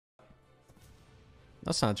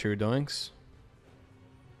That's not true, Doinks.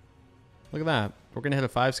 Look at that. We're going to hit a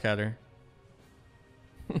 5 scatter.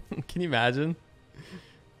 Can you imagine?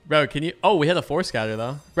 Bro, can you... Oh, we hit a 4 scatter,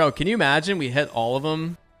 though. Bro, can you imagine we hit all of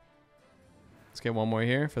them? Let's get one more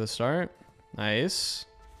here for the start. Nice.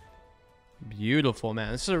 Beautiful,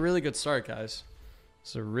 man. This is a really good start, guys.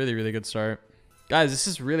 This is a really, really good start. Guys, this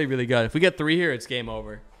is really, really good. If we get 3 here, it's game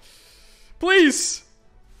over. Please.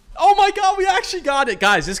 Oh, my God. We actually got it.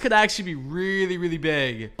 Guys, this could actually be really, really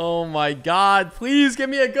big. Oh, my God. Please give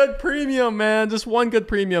me a good premium, man. Just one good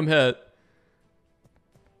premium hit.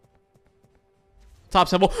 Top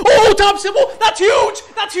symbol. Oh, top symbol. That's huge.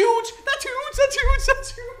 That's huge. That's huge. That's huge. That's huge.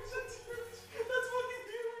 That's huge. That's fucking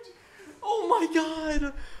huge. Oh, my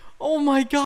God. Oh, my God.